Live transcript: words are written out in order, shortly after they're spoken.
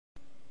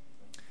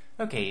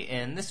Okay,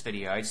 in this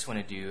video I just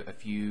want to do a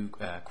few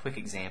quick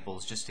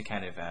examples just to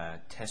kind of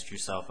test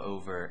yourself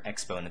over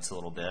exponents a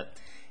little bit.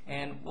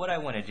 And what I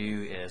want to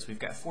do is we've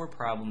got 4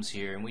 problems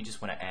here and we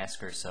just want to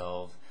ask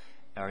ourselves,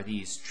 are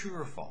these true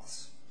or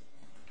false?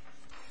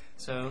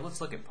 So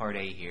let's look at part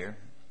A here.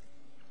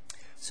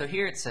 So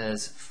here it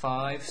says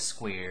 5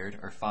 squared,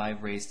 or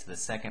 5 raised to the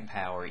second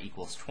power,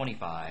 equals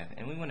 25,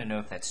 and we want to know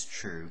if that's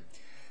true.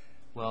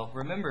 Well,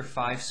 remember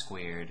 5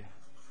 squared.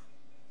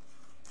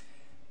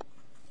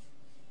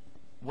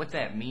 What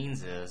that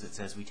means is it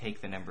says we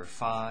take the number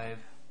 5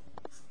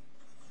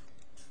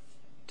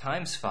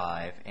 times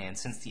 5, and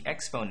since the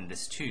exponent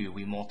is 2,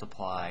 we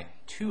multiply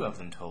 2 of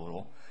them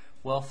total.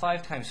 Well,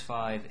 5 times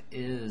 5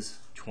 is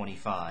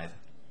 25.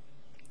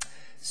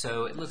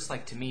 So it looks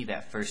like to me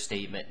that first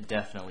statement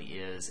definitely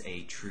is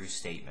a true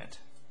statement.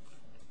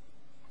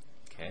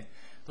 Okay,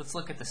 let's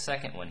look at the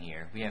second one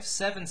here. We have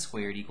 7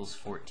 squared equals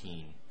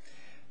 14.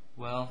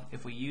 Well,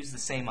 if we use the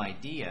same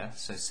idea,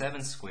 so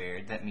 7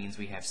 squared, that means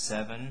we have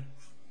 7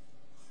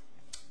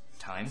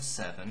 times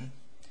 7.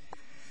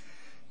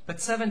 But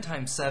 7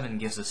 times 7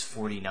 gives us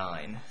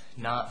 49,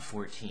 not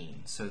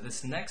 14. So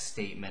this next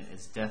statement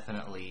is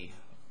definitely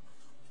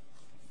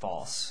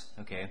false.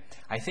 Okay,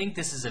 I think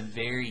this is a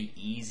very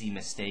easy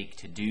mistake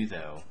to do,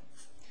 though.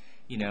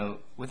 You know,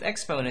 with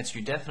exponents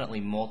you're definitely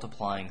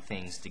multiplying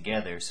things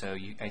together, so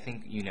I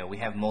think we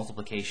have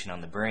multiplication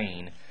on the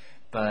brain,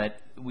 but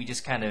we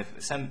just kind of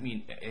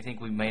I think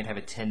we might have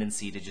a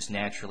tendency to just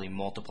naturally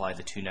multiply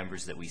the two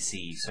numbers that we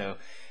see. So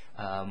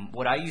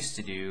what I used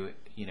to do,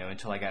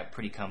 until I got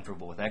pretty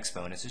comfortable with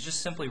exponents, is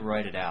just simply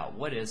write it out.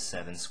 What is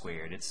 7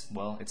 squared? It's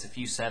a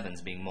few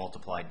 7s being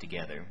multiplied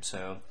together.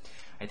 So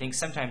I think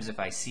sometimes if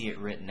I see it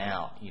written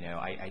out,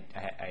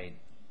 I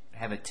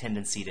have a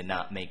tendency to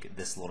not make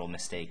this little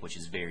mistake, which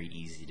is very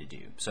easy to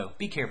do. So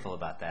be careful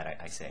about that,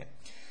 I say.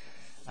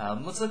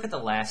 Let's look at the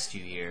last two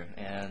here,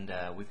 and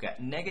we've got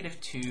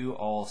 -2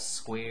 all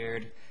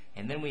squared,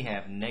 and then we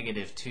have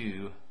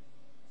 -2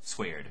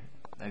 squared.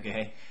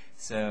 Okay,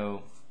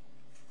 so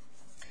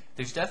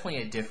there's definitely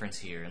a difference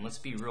here, and let's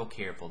be real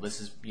careful. This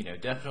is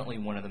definitely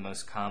one of the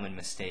most common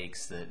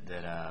mistakes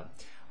that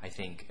I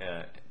think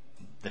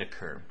that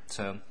occur.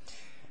 So,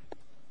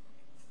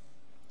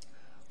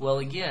 well,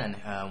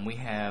 again, we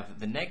have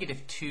the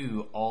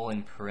 -2 all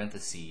in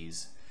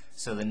parentheses.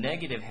 So the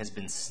negative has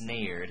been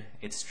snared,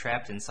 it's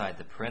trapped inside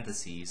the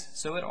parentheses,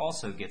 so it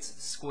also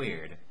gets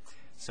squared.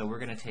 So we're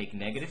going to take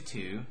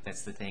 -2,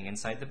 that's the thing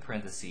inside the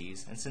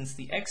parentheses, and since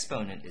the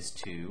exponent is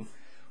 2,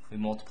 we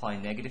multiply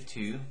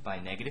 -2 by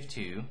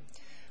 -2.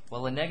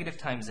 Well, a negative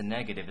times a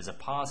negative is a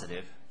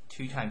positive.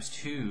 2 times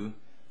 2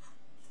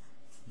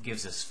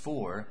 gives us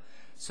 4.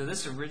 So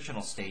this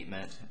original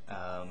statement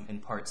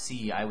in part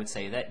C, I would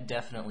say that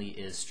definitely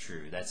is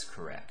true. That's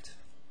correct.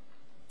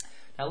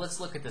 Now let's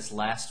look at this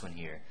last one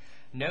here.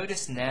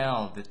 Notice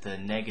now that the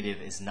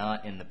negative is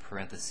not in the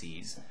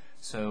parentheses.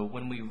 So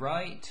when we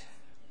write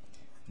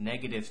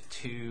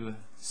 -2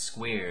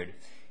 squared,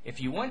 if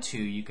you want to,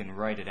 you can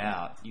write it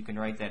out. You can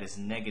write that as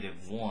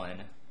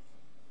 -1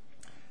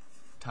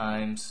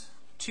 times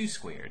 2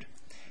 squared.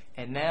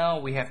 And now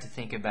we have to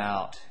think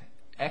about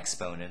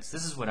exponents.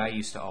 This is what I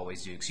used to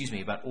always do,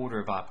 about order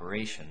of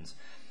operations.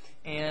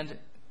 And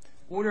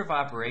order of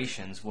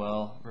operations,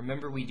 well,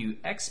 remember we do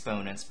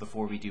exponents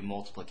before we do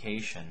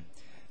multiplication.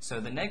 So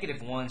the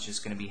 -1 is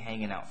just going to be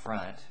hanging out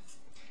front.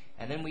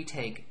 And then we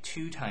take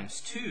 2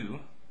 times 2.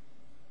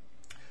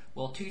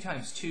 Well, 2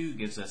 times 2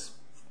 gives us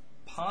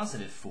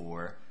positive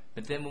 4,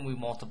 but then when we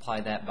multiply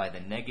that by the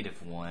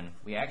 -1,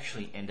 we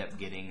actually end up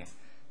getting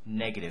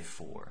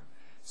 -4.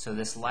 So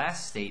this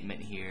last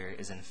statement here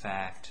is in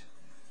fact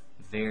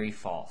very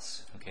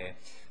false. Okay,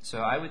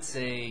 so I would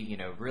say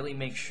really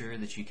make sure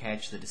that you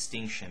catch the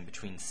distinction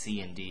between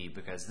C and D,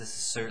 because this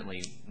is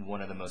certainly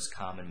one of the most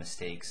common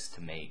mistakes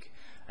to make.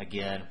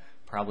 Again,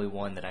 probably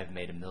one that I've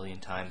made a million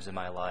times in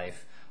my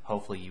life.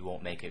 Hopefully you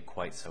won't make it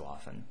quite so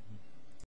often.